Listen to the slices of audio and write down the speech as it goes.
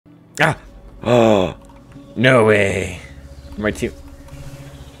Ah! Oh! No way! My team...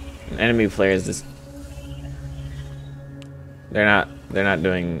 Enemy players just... They're not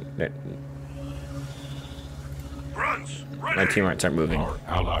doing... My teammates aren't moving. Our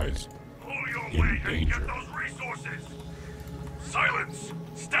allies in danger. Silence!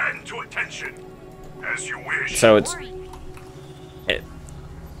 Stand to attention! As you wish. So it's...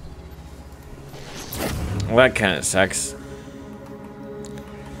 Well, that kind of sucks.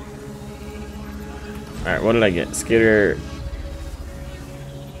 Alright, what did I get? Skitter...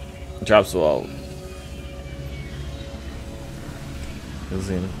 Drops the wall.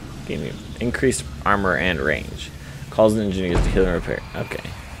 Gaining increased armor and range. Calls the engineers to heal and repair. Okay.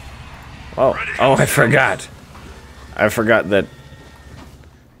 Oh, I forgot. I forgot that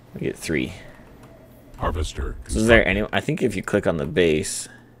we get 3. Harvester. So is there any? I think if you click on the base,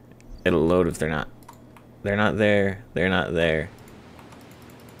 it'll load if they're not. They're not there. They're not there.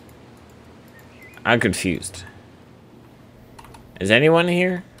 I'm confused. Is anyone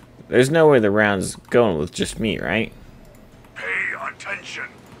here? There's no way the round's going with just me, right? Pay attention.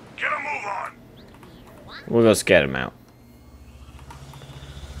 Get a move on. We'll go scat him out.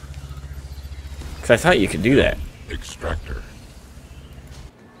 Cause I thought you could do that. Extractor.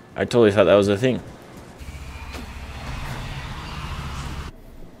 I totally thought that was a thing.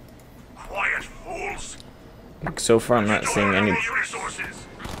 Quiet, fools. So far, I'm not seeing any. Resources.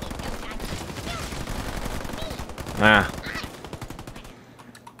 Ah.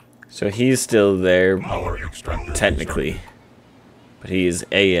 So he's still there, Our extractor. technically, but he is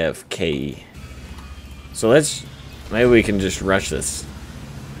AFK. So let's. Maybe we can just rush this.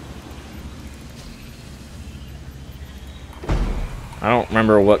 I don't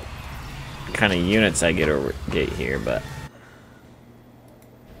remember what kind of units I get here, but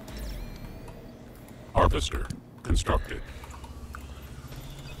Harvester constructed.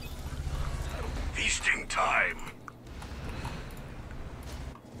 Feasting time.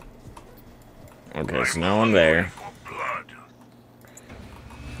 okay, so no one there. For blood.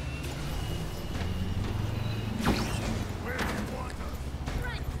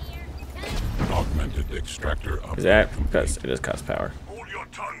 Augmented extractor Is upgrade that complete. because it does cost power? Hold your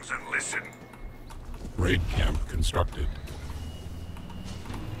tongues and listen. Raid camp constructed.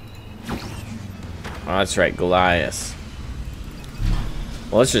 Oh, that's right, Goliath.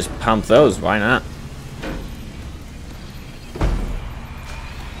 Well, let's just pump those. Why not?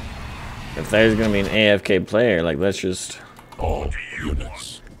 If there's gonna be an AFK player, like, let's just. All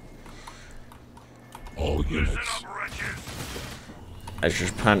units. All Listen units. up, wretches. Let's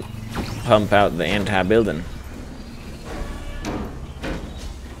just pump out the anti-building.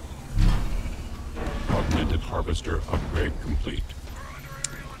 Augmented harvester upgrade complete.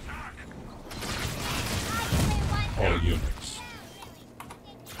 All units.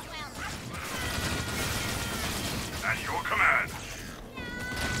 At your command.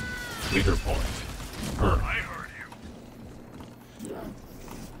 Leader point. Earned. I heard you.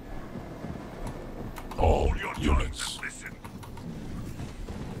 All Hold your tongues units. and listen.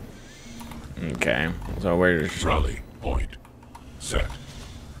 Okay, so we're just. Rally point. Set.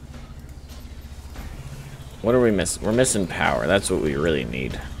 What are we missing? We're missing power. That's what we really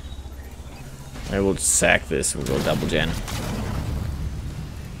need. Maybe we'll just sack this and we'll go double gen.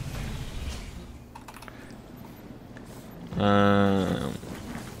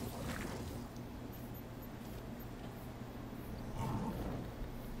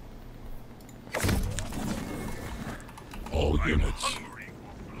 All units. Hungry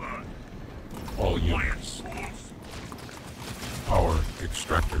for blood. All Quiet, units. fools. Power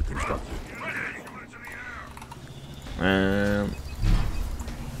extractor constructed. Ready. Into the air.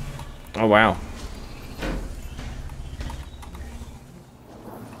 Oh wow.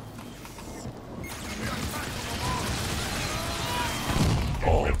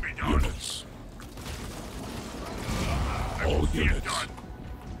 All units. All units.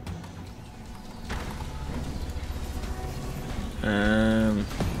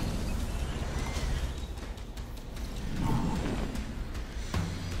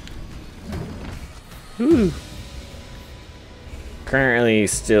 Currently,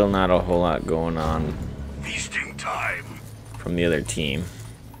 still not a whole lot going on Feasting time. from the other team.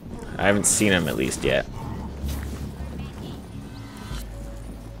 I haven't seen him at least yet.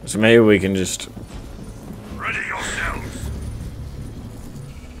 So maybe we can just. Ready yourselves.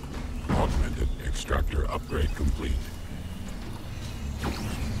 Augmented extractor upgrade complete.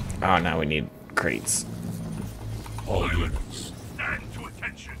 Oh, now we need crates. All units. Stand to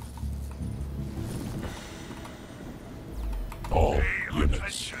attention. All Pay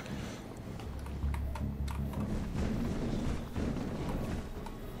units.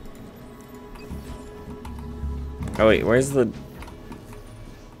 Oh wait, where's the...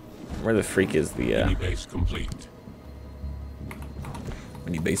 Where the freak is the, Mini base complete.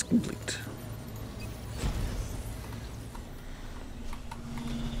 Mini base complete.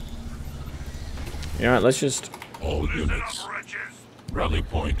 You know what, let's just... All Listen units. up, wretches. Rally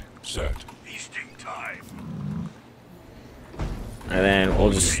point set. Feasting time. And then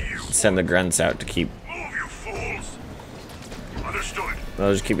we'll just send the grunts out to keep... Move, you fools. Understood.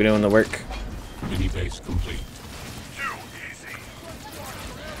 They'll just keep doing the work. Mini base complete. Too easy.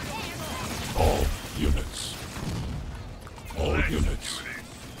 All units. All units.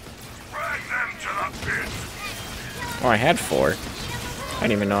 Drag them to the pit. Oh, I had 4. I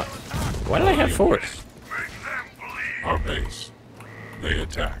didn't even know... Why did I have 4? Make them bleed. Our base. They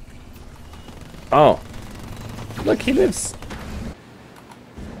attack. Oh. Look, he lives.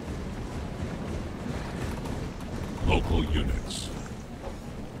 Local units.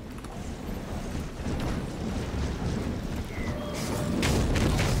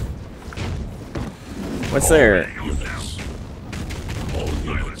 What's there? Units. All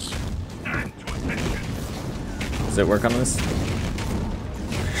units. Stand to attention. Does it work on this?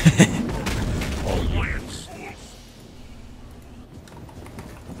 All units.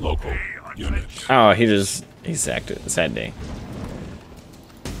 Local units. Oh, he sacked it. Sad day.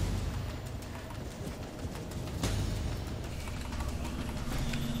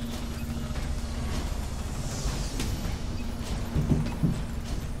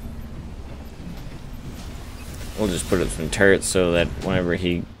 We'll just put up some turrets so that whenever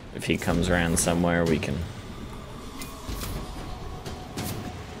if he comes around somewhere, we can...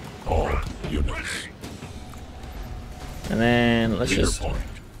 All units. And then let's Leader just... point.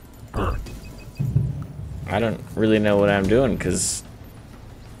 Earth. I don't really know what I'm doing because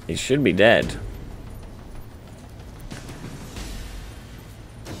he should be dead.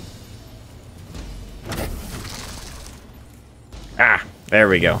 Ah, there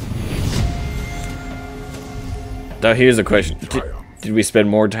we go. Now here's a question. Did we spend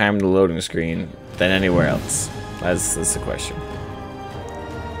more time in the loading screen than anywhere else? That's the question.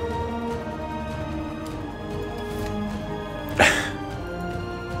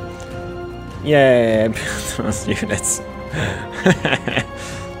 Yay, I built those units.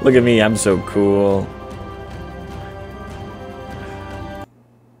 Look at me, I'm so cool.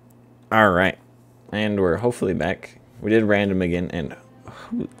 Alright. And we're hopefully back. We did random again, and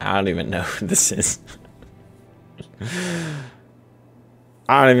I don't even know who this is.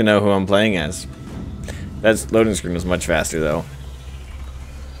 I don't even know who I'm playing as. That loading screen was much faster, though.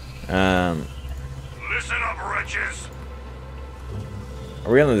 Listen up, wretches.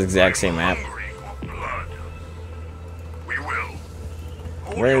 Are we on the exact same map? Hungry for blood. We will.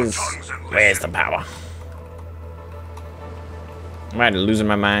 Hold your Where's tongues and the listen. power? Am I losing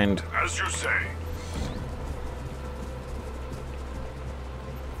my mind? As you say.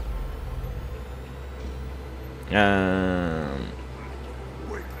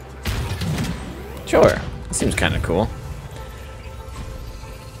 Sure. Seems kind of cool.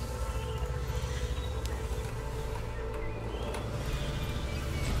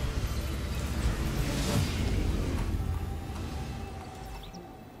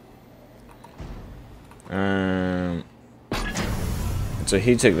 So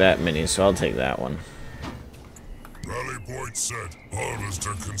he took that mini, so I'll take that one. Rally point set.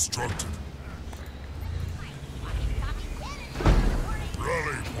 Harvester constructed.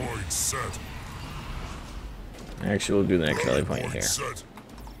 Rally point set. Actually, we'll do the next rally point here. Set.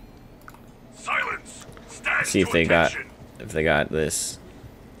 Silence. Stand See if to they attention. got this.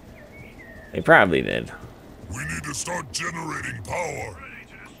 They probably did. We need to start generating power. Ready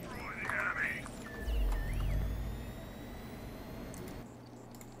to destroy the enemy.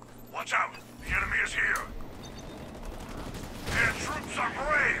 Watch out. The enemy is here. Their troops are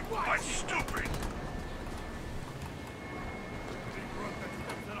brave, but stupid.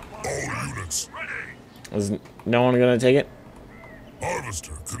 All units. Ready. Is no one gonna take it?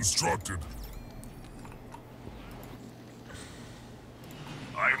 Harvester constructed.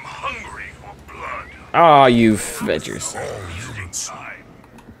 I'm hungry for blood. Oh, you fetchers. All units. Time.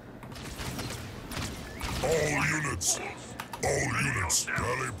 All units. All units.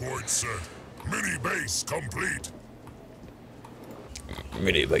 Rally point set. Mini base complete.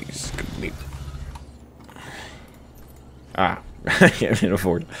 Mini base complete. Ah, I can't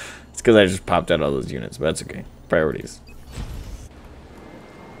afford. It's because I just popped out all those units, but that's okay. Priorities.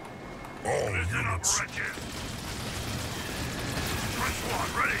 All Listen up, units. wretches. Trench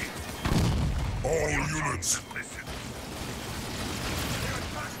one, ready. All units. Listen.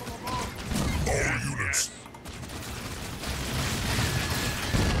 All units.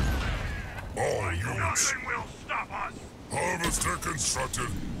 All units. Nothing will stop Harvester constructed.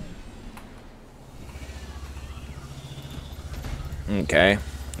 Okay.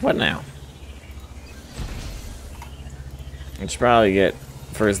 What now? I should probably get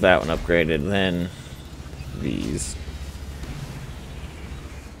first that one upgraded, then these.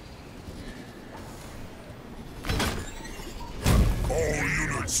 All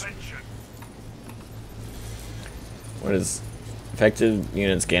units. What is affected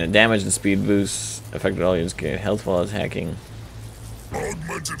units gain a damage and speed boost. Affected all units gain health while attacking.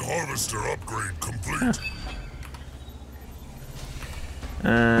 Augmented harvester upgrade complete.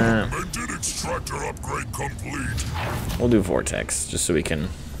 Augmented extractor upgrade complete. We'll do vortex just so we can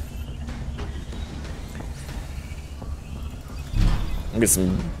get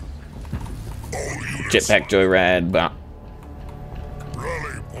some All units. jetpack joyride. But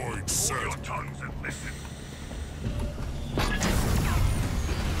Rally point set. Your tongues and listen.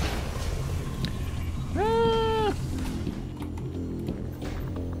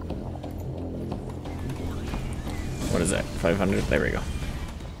 what is that? 500. There we go.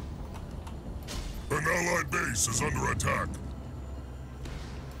 An allied base is under attack.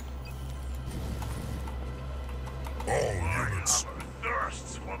 All units.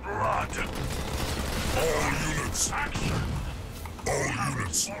 Thirsts for blood. All units. Action. All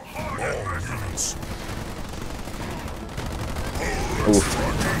units. All units. Oof.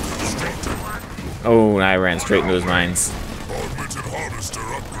 Oh, I ran straight into his mines. Augmented harvester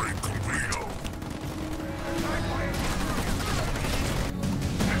upgrade complete.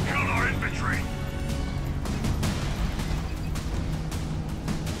 Kill our infantry.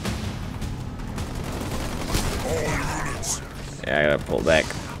 All units. Yeah, I gotta pull back.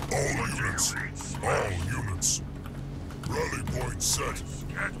 All units. All units. Rally point set.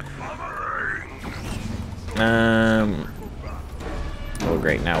 Get covering. Oh,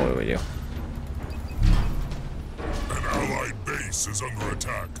 great. Now what do we do? An allied base is under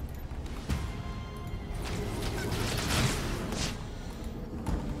attack.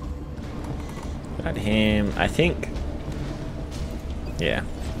 Got him. I think. Yeah.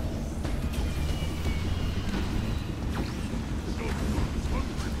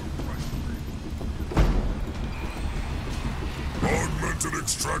 Augmented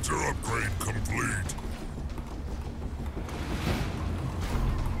extractor upgrade complete.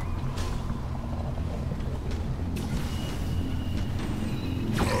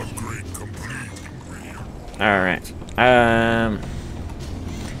 Upgrade complete. All right.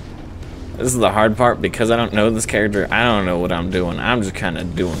 This is the hard part because I don't know this character. I don't know what I'm doing. I'm just kind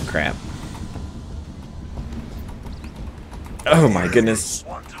of doing crap. Oh my goodness.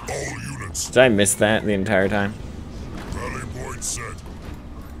 All units. Did I miss that the entire time? Rally point set.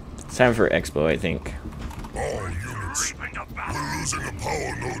 It's time for Expo, I think. All units. Reaping a We're battle. losing a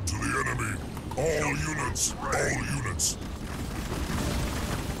power node to the enemy. All units. All units.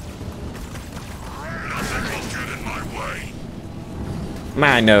 Nothing will get in my way.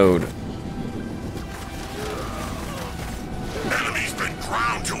 My node. Enemy's been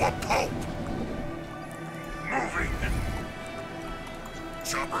ground to a pulp. Moving.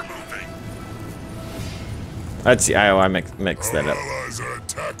 Chopper moving. Let's see. I mixed that Our up. allies are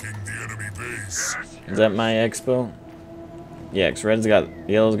attacking the enemy base. Is that my Expo? Yeah, 'cause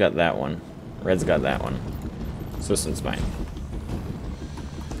yellow's got that one. Red's got that one. So this one's mine.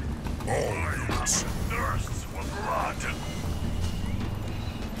 All units. Thirsts for blood.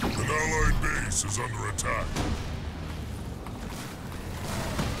 An allied base is under attack.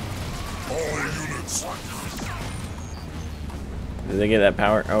 All units. Did they get that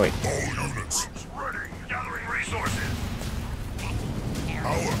power? Oh wait. All units. Ready. Gathering resources.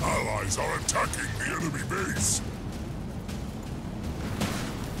 Our allies are attacking the enemy base.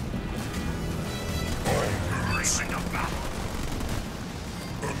 All units. Reaping a battle.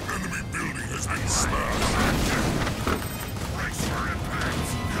 An enemy building has been smashed. Brace for impact.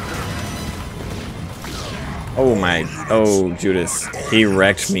 Oh my. Oh, Judas. He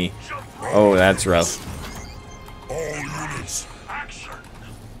wrecked me. Oh, that's rough. All units. Action.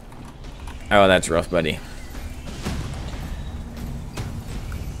 Oh, that's rough, buddy.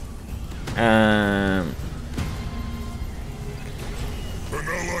 An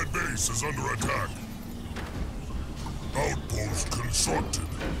allied base is under attack. Outpost constructed.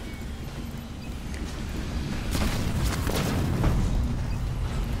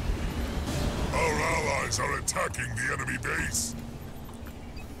 Our allies are attacking the enemy base.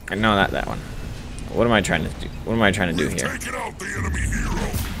 No, not that one. What am I trying to do? What am I trying to do We've here? taken out the enemy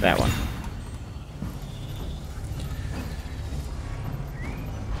hero. That one.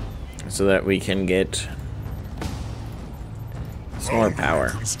 So that we can get some more Upgrade power.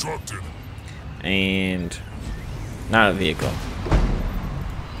 Constructed. And Not a vehicle.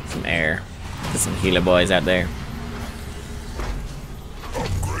 Some air. There's some healer boys out there.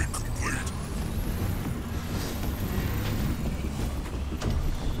 Upgrade complete.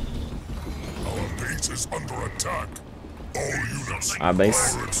 Our base is under attack. All units. Our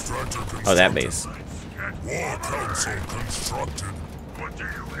base? Power extractor Oh, that constructed. base. War council constructed. What do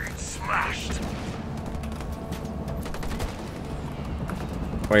you mean smashed?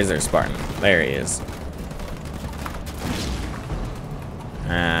 Where's their Spartan? There he is.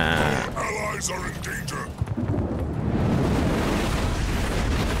 Allies are in danger.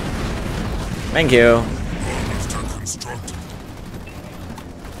 Thank you. Harvester constructed.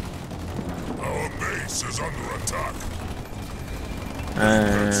 Our base is under attack.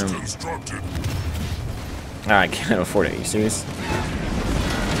 Base constructed. I can't afford it. Are you serious?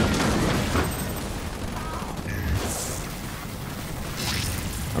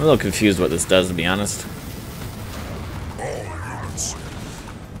 I'm a little confused what this does, to be honest. All units.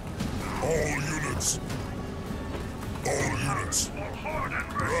 All units. All units.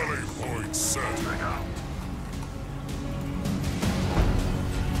 Rally point set.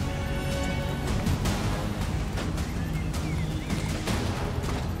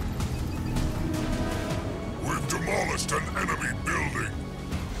 We've demolished an enemy building.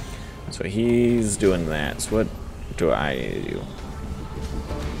 So he's doing that. So what do I do?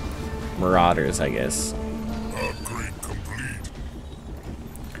 Marauders, I guess. Upgrade complete.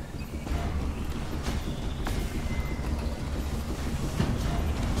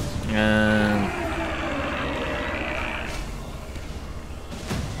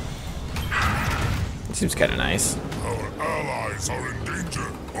 Seems kind of nice. Our allies are in danger.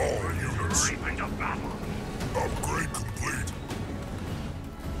 All units. Creeping to battle. Upgrade complete.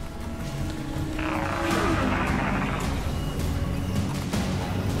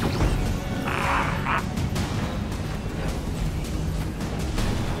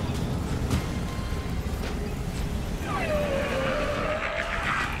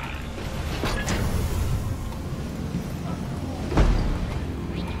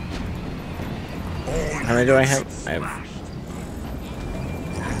 How many do I have? I have.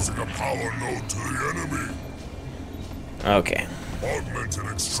 Losing a power node to the enemy. Okay. Augmented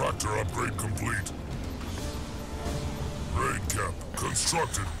extractor upgrade complete. Raid cap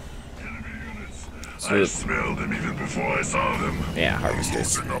constructed. I smelled them even before I saw them. Yeah,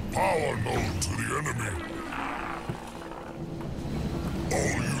 harvesters. Losing a power node to the enemy.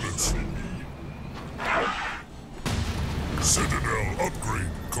 All units. Citadel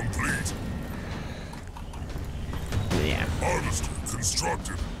upgrade complete. Yeah. Harvester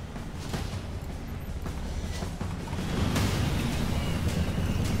constructed.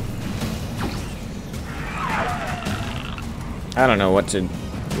 I don't know what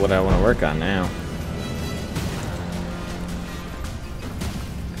I want to work on now.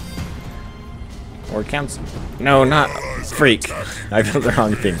 Or council? No, not freak. I got the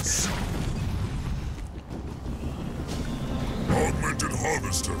wrong thing. Augmented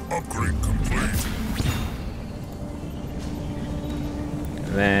harvester upgrade complete.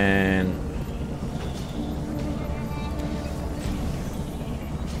 And then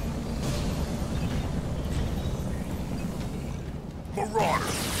Marauder,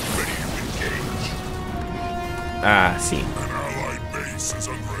 ready to engage. see. An allied base is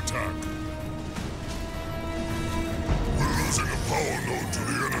under attack. We're losing a power node to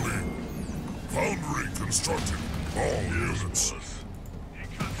the enemy. Foundry constructed. All units.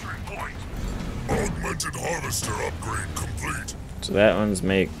 Infantry point. Augmented harvester upgrade complete. So that one's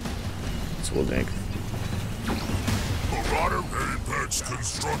make. So we'll make. Marauder apex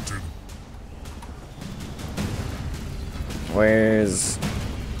constructed. Where's?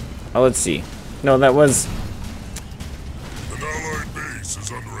 Oh, let's see. No, that was. An allied base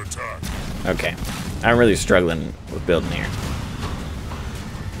is under attack. Okay. I'm really struggling with building here.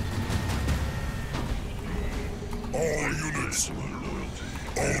 All units.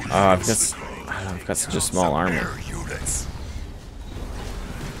 Oh, I've got such a small armor. Air units.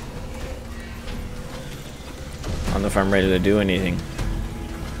 I don't know if I'm ready to do anything.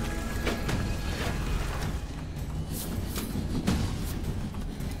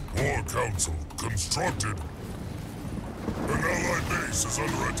 War council constructed. An allied base is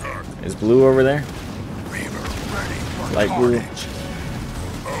under attack. Is blue over there? Reaver ready for Light blue?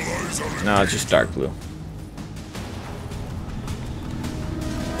 Allies are in No, it's just dark blue.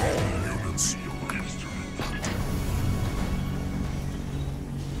 all units.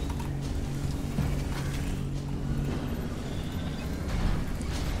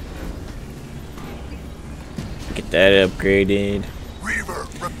 Get that upgraded. Reaver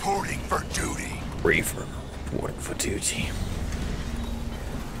reporting for duty. Reefer Reporting for duty.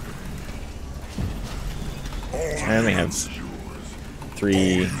 I only have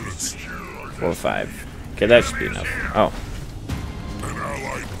 3, 4, 5. Okay, that should be enough. Oh. An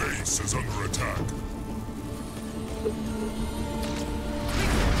allied base is under attack.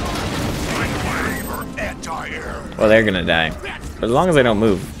 Anti-air. Well, they're gonna die. But as long as I don't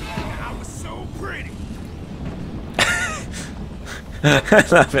move. That was so pretty. I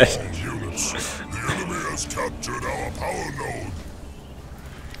love it. All units, the enemy has captured our power node.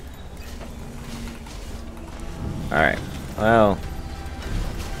 Alright. Well.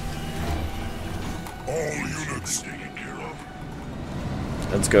 All units,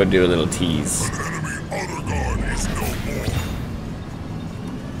 Let's go do a little tease. an enemy honor guard is no more.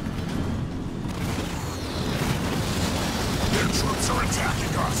 Their troops are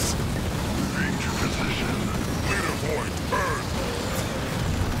attacking us. Danger position. Leader point, burn.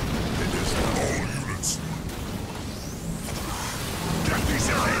 It is all units. Get these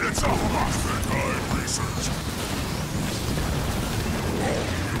units off of us. Archive research. All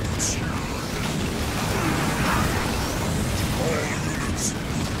units. All units.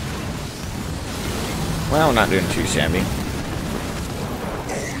 Well, not doing too shabby.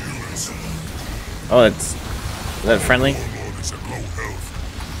 All units. Oh, is that friendly? Warlord is at low health.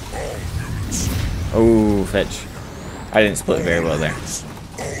 All units. Oh, fetch. I didn't split very well there.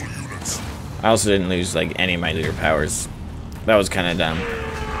 All units. I also didn't lose like any of my leader powers. That was kind of dumb.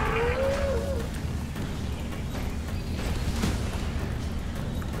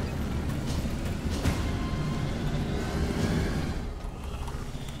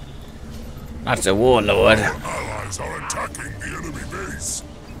 That's a warlord. Allies are attacking the enemy base.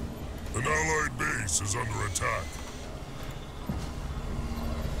 An allied base is under attack.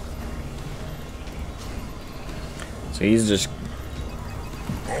 So he's just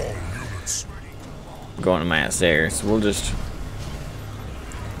All units. going to my ass there. So we'll just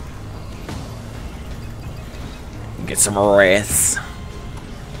get some wraiths.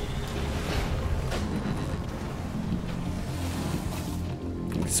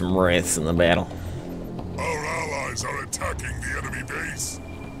 Get some wraiths in the battle. Our allies are attacking the enemy base.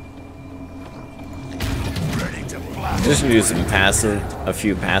 Ready to blast. Just do some passive, a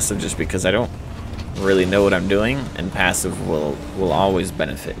few passive, just because I don't really know what I'm doing, and passive will always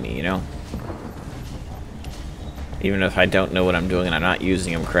benefit me, you know. Even if I don't know what I'm doing and I'm not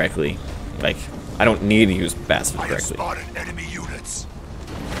using them correctly, like I don't need to use passive I have correctly. spotted enemy units.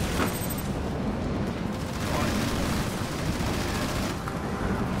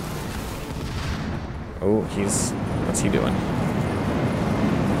 Oh, what's he doing?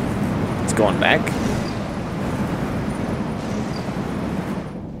 It's going back.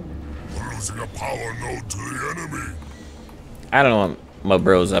 We're losing a power node to the enemy. I don't know what my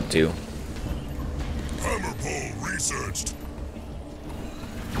bro's up to. Hammer pole researched.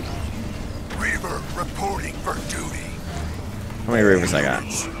 Reaver reporting for duty. How many rivers I got?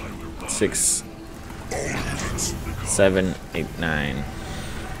 6, All units. 7, 8, 9.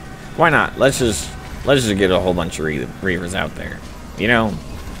 Why not? Let's just get a whole bunch of reavers out there. You know?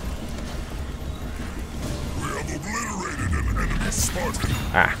 We have obliterated an enemy Spartan.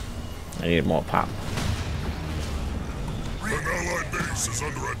 Ah, I need more pop. An allied base is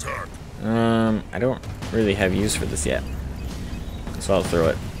under attack. I don't really have use for this yet, so I'll throw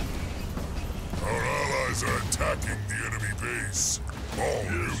it. Our allies are attacking the enemy base. All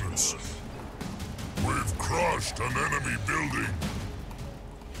units. We've crushed an enemy building.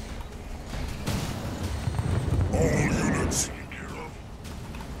 All units.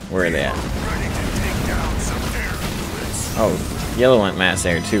 Where are they at? Ready to take down some air units. Oh, yellow went mass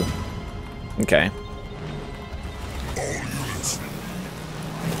air too. Okay. All units.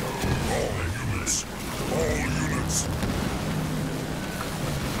 All units. All units.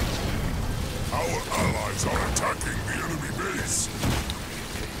 Our allies are attacking the enemy base.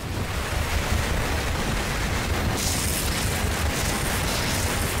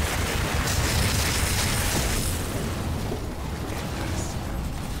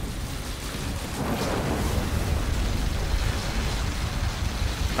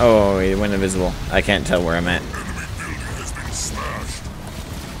 Oh, he went invisible. I can't tell where I'm at. Enemy building has been smashed.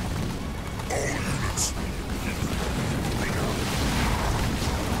 All units.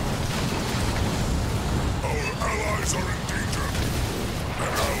 Our allies are in danger. An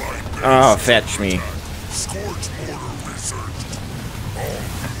allied base Oh, is fetch under me. attack. Scorch mortar researched. All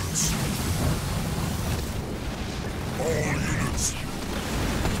units. All units.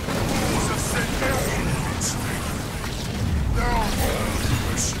 All units. Now all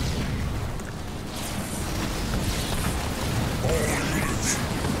units. All units.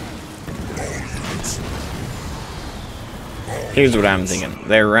 All units. Here's what I'm thinking.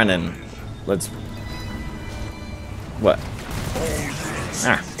 They're running. Let's... What?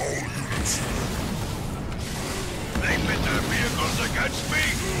 Ah. They pit their vehicles against me.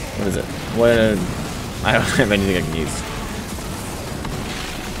 What is it? What? I don't have anything I can use.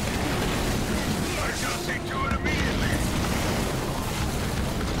 I shall see to it immediately.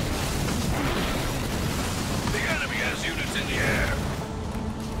 The enemy has units in the air.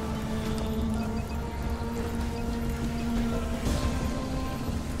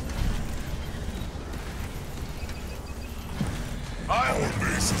 Our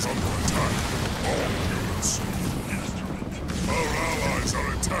base is under attack. All units. Our allies are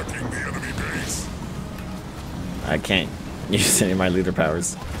attacking the enemy base. I can't use any of my leader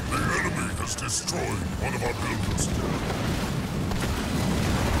powers. The enemy has destroyed one of our buildings.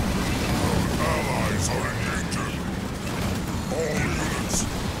 Our allies are in danger. All units.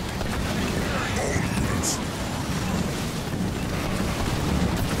 All units.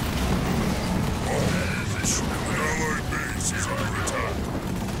 All units. An allied base is under attack.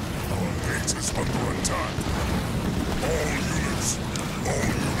 Our base is under attack. All units. All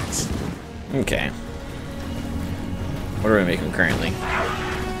units. Okay. What are we making currently?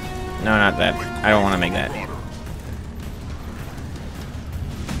 No, not that. I don't want to make that.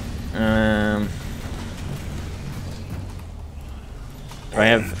 Do I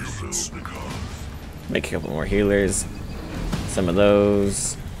have... Make a couple more healers. Some of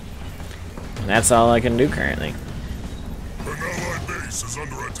those. And that's all I can do currently. An allied base is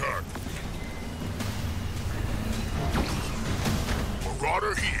under attack.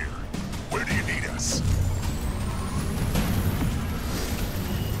 Marauder here. Where do you need us?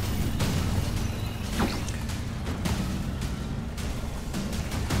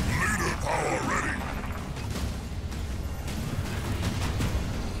 Leader power ready.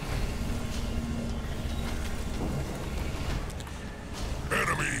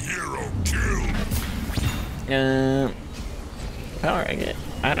 Enemy hero killed. Power I get.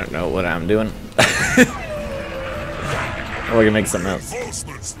 I don't know what I'm doing. Or we can make something else.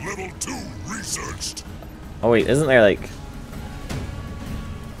 Reinforcements level 2 researched. Oh wait, isn't there like...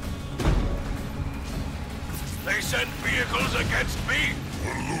 They send vehicles against me.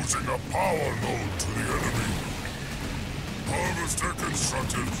 We're losing a power node to the enemy. Harvester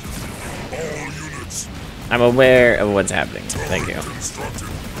constructed. All units. I'm aware of what's happening. Thank you. Constructed.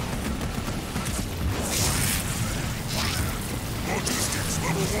 Logistics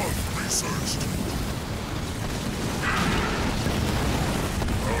level 1 researched.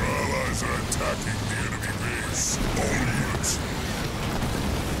 Our allies are attacking the enemy base. All units.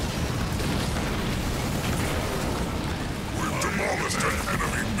 We've demolished an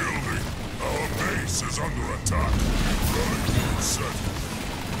enemy building. Our base is under attack. Rally point set.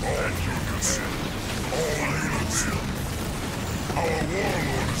 All units. All units. Our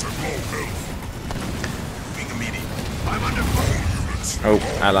warlord is at low health. Being immediate. I'm under All fire. units. Oh,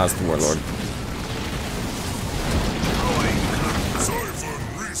 I lost the warlord. Siphon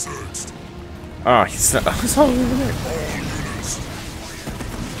researched. Oh, he's all over there. All units.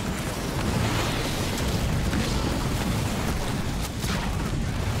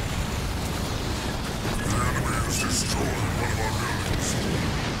 The enemy has destroyed one of our buildings.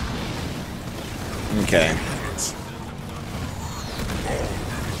 Okay. Units. All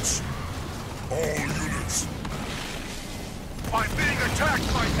units. All units. I'm being attacked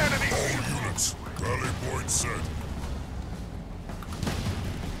by enemy. All units. Rally point set.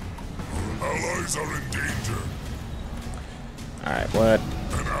 Our allies are in danger. Alright, what?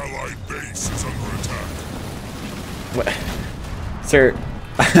 An allied base is under attack. What? Sir,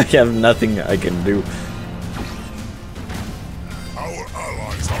 I have nothing I can do. Our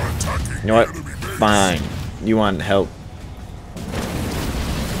allies are attacking You know what? the enemy base. Fine. You want help?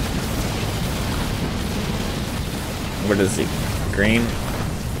 What is he? Green?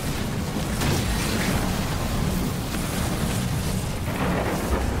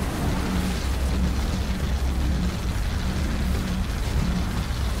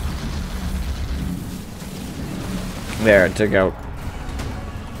 There, I took out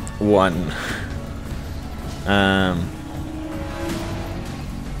one. An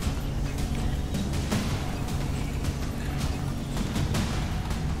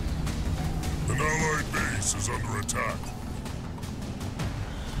allied base is under attack.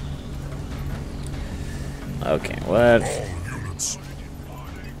 Okay, what? All units.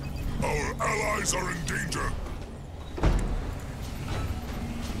 Our allies are in danger.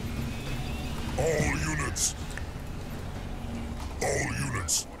 All units. All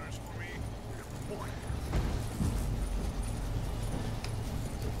units.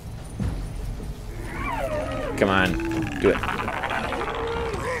 Come on, do it.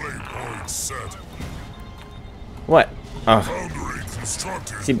 Oh, Foundry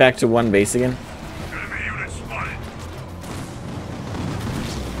constructed. is he back to one base again? Enemy unit spotted.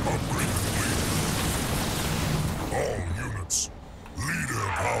 Upgrade complete. All units. Leader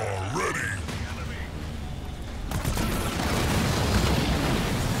power ready.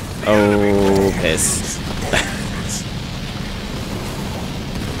 Oh, piss. All units.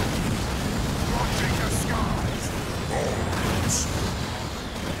 Watching the skies. All units.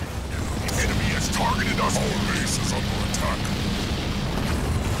 Enemy has targeted us. All bases under attack.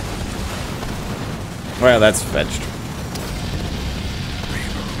 Well, that's fetched.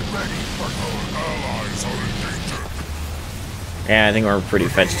 Ready for Our allies are in danger. Yeah, I think we're pretty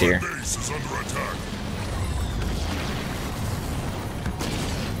fetched here. Base is under attack.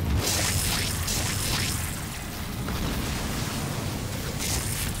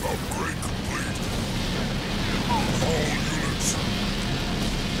 Upgrade complete. All units.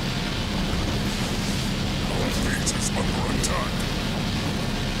 Our base is under attack.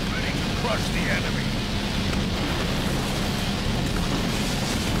 ready to crush the enemy.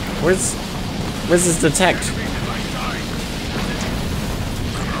 Where's this detect? Enemy in my sight.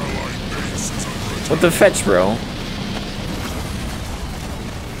 An allied base is under attack. What the fetch, bro?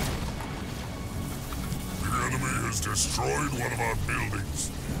 The enemy has destroyed one of our buildings.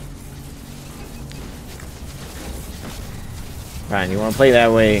 Fine, you want to play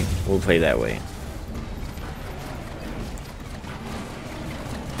that way? We'll play that way.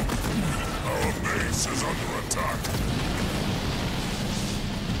 Our base is under attack.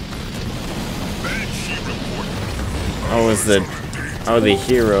 Banshee report. Oh, is the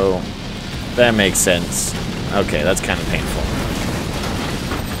hero? That makes sense. Okay, that's kind of painful.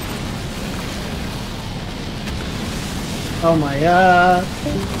 Oh my god.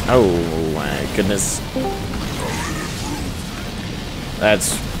 Oh my goodness.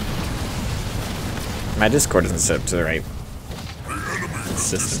 That's my Discord isn't set up to the right The enemy has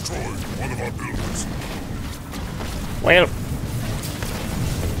system. destroyed one of our buildings. Well,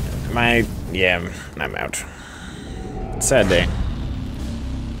 yeah, I'm out. Sad day.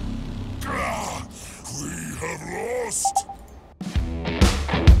 Ah, we have lost.